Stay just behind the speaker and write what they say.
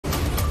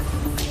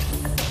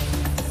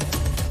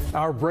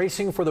Our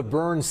Bracing for the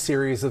Burns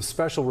series of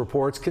special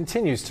reports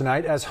continues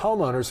tonight as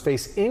homeowners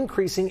face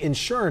increasing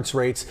insurance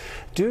rates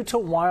due to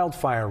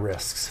wildfire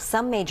risks.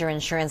 Some major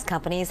insurance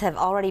companies have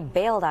already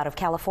bailed out of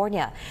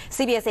California.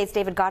 CBS 8's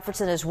David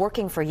Gottfredson is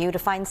working for you to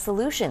find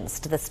solutions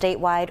to the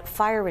statewide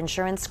fire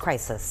insurance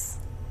crisis.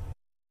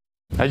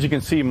 As you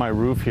can see, my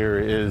roof here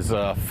is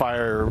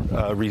fire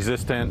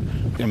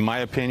resistant, in my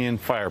opinion,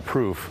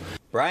 fireproof.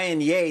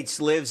 Brian Yates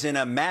lives in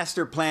a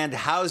master-planned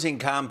housing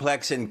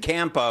complex in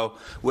Campo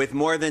with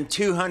more than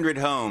 200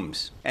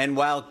 homes. And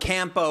while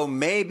Campo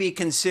may be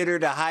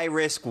considered a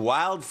high-risk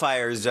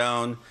wildfire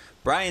zone,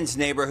 Brian's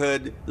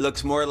neighborhood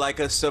looks more like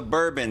a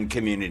suburban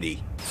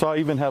community. So I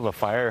even have a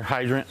fire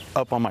hydrant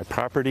up on my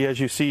property, as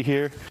you see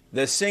here.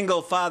 The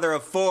single father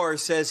of 4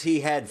 says he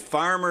had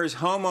farmers'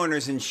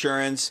 homeowners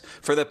insurance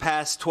for the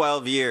past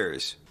 12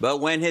 years. But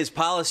when his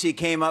policy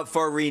came up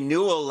for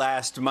renewal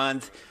last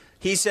month,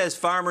 he says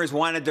farmers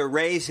wanted to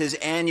raise his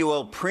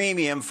annual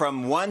premium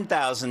from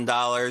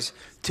 $1,000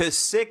 to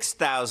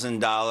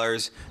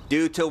 $6,000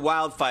 due to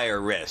wildfire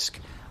risk,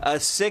 a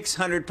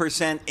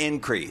 600%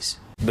 increase.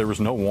 There was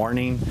no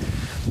warning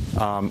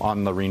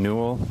on the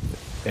renewal,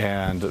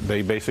 and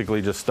they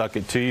basically just stuck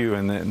it to you,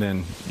 and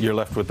then you're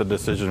left with the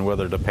decision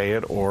whether to pay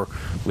it or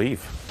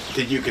leave.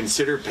 Did you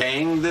consider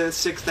paying the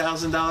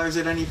 $6,000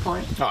 at any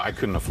point? Oh, I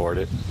couldn't afford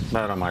it.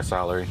 Not on my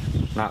salary.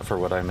 Not for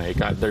what I make.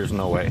 There's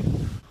no way.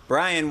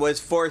 Brian was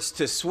forced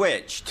to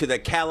switch to the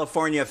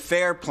California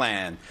Fair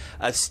Plan,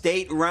 a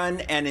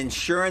state-run and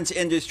insurance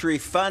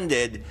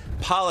industry-funded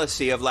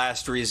policy of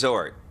last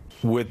resort.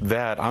 With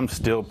that, I'm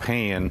still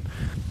paying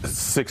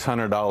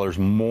 $600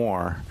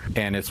 more,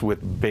 and it's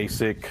with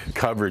basic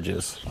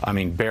coverages. I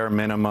mean, bare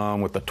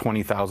minimum with a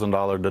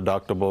 $20,000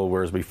 deductible,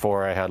 whereas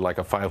before I had like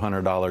a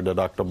 $500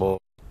 deductible.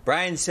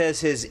 Brian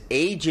says his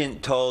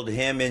agent told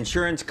him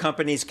insurance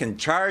companies can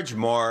charge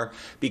more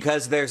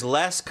because there's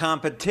less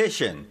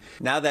competition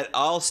now that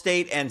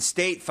Allstate and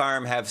State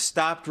Farm have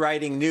stopped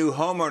writing new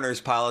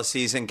homeowners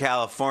policies in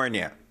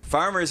California.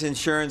 Farmers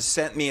Insurance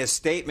sent me a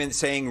statement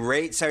saying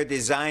rates are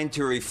designed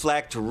to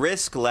reflect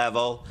risk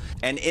level.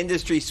 An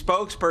industry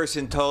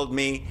spokesperson told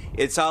me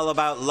it's all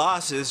about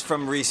losses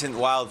from recent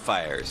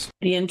wildfires.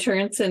 The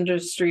insurance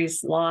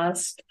industry's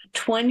lost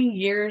 20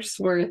 years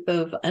worth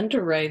of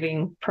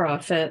underwriting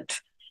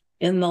profit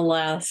in the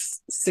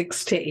last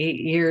 6 to 8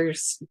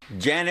 years.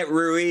 Janet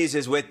Ruiz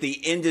is with the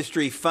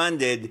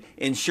industry-funded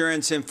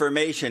Insurance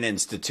Information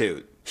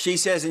Institute. She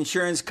says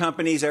insurance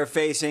companies are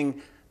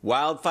facing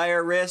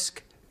wildfire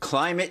risk,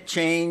 climate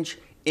change,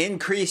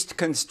 increased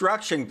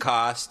construction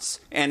costs,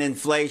 and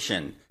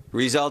inflation,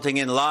 resulting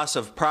in loss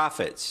of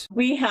profits.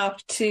 We have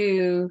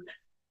to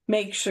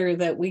make sure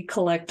that we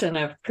collect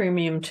enough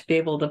premium to be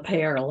able to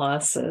pay our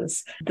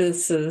losses.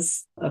 This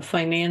is a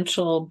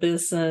financial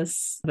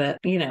business that,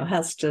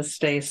 has to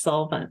stay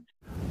solvent.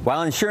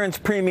 While insurance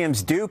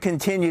premiums do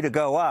continue to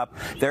go up,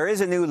 there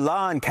is a new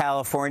law in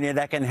California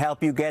that can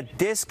help you get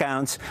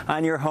discounts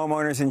on your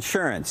homeowner's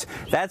insurance.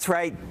 That's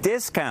right,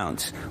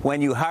 discounts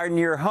when you harden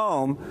your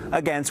home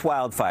against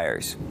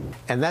wildfires.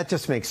 And that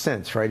just makes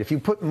sense, right? If you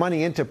put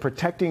money into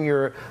protecting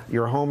your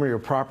home or your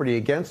property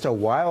against a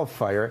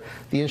wildfire,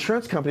 the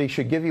insurance company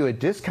should give you a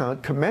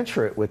discount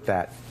commensurate with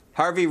that.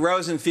 Harvey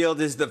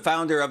Rosenfield is the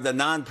founder of the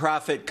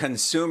nonprofit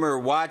Consumer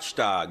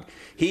Watchdog.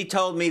 He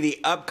told me the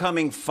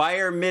upcoming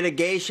fire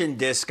mitigation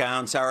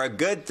discounts are a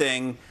good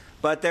thing,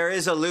 but there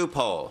is a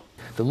loophole.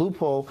 The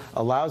loophole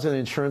allows an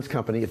insurance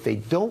company, if they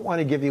don't want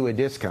to give you a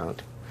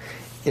discount,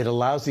 it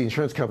allows the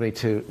insurance company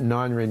to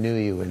non-renew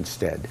you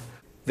instead.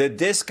 The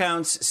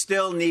discounts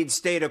still need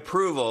state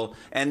approval,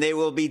 and they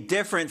will be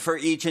different for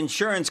each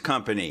insurance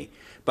company.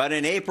 But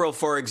in April,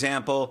 for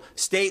example,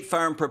 State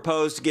Farm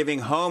proposed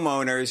giving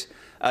homeowners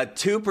a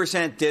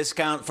 2%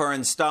 discount for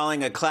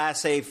installing a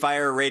Class A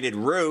fire-rated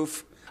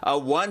roof, a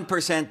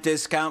 1%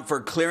 discount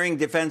for clearing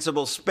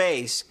defensible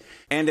space,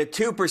 and a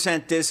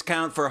 2%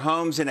 discount for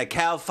homes in a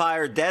CAL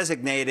FIRE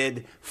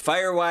designated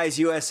FireWise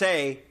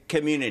USA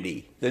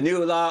community. The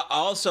new law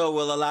also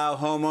will allow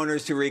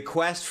homeowners to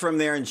request from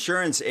their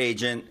insurance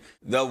agent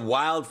the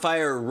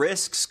wildfire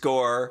risk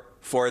score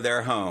for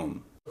their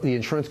home. The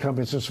insurance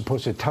companies are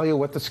supposed to tell you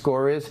what the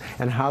score is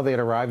and how they had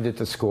arrived at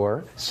the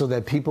score so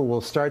that people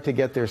will start to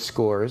get their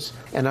scores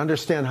and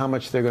understand how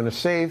much they're going to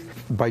save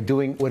by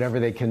doing whatever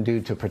they can do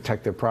to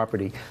protect their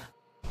property.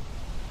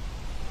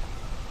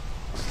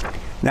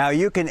 Now,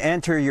 you can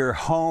enter your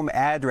home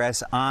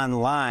address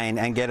online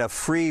and get a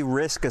free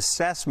risk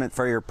assessment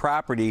for your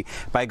property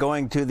by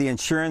going to the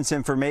Insurance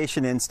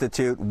Information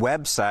Institute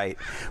website.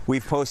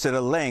 We've posted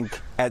a link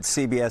at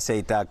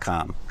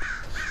CBS8.com.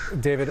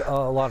 David, a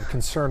lot of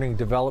concerning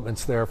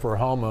developments there for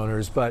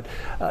homeowners, but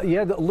you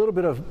had a little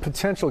bit of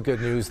potential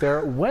good news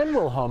there. When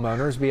will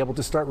homeowners be able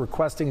to start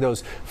requesting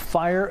those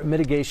fire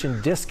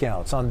mitigation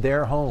discounts on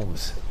their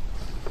homes?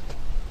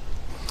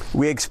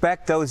 We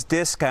expect those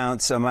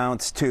discounts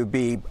amounts to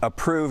be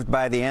approved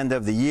by the end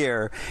of the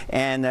year,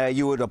 and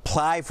you would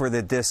apply for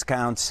the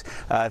discounts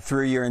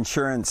through your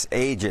insurance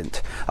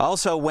agent.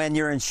 Also, when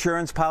your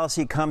insurance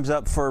policy comes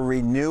up for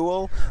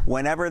renewal,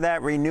 whenever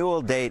that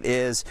renewal date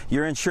is,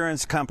 your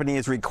insurance company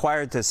is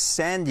required to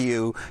send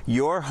you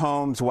your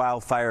home's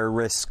wildfire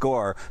risk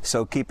score,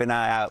 so keep an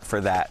eye out for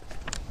that.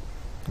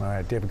 All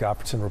right, David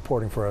Gottfredson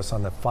reporting for us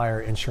on the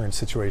fire insurance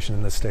situation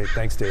in the state.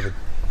 Thanks, David.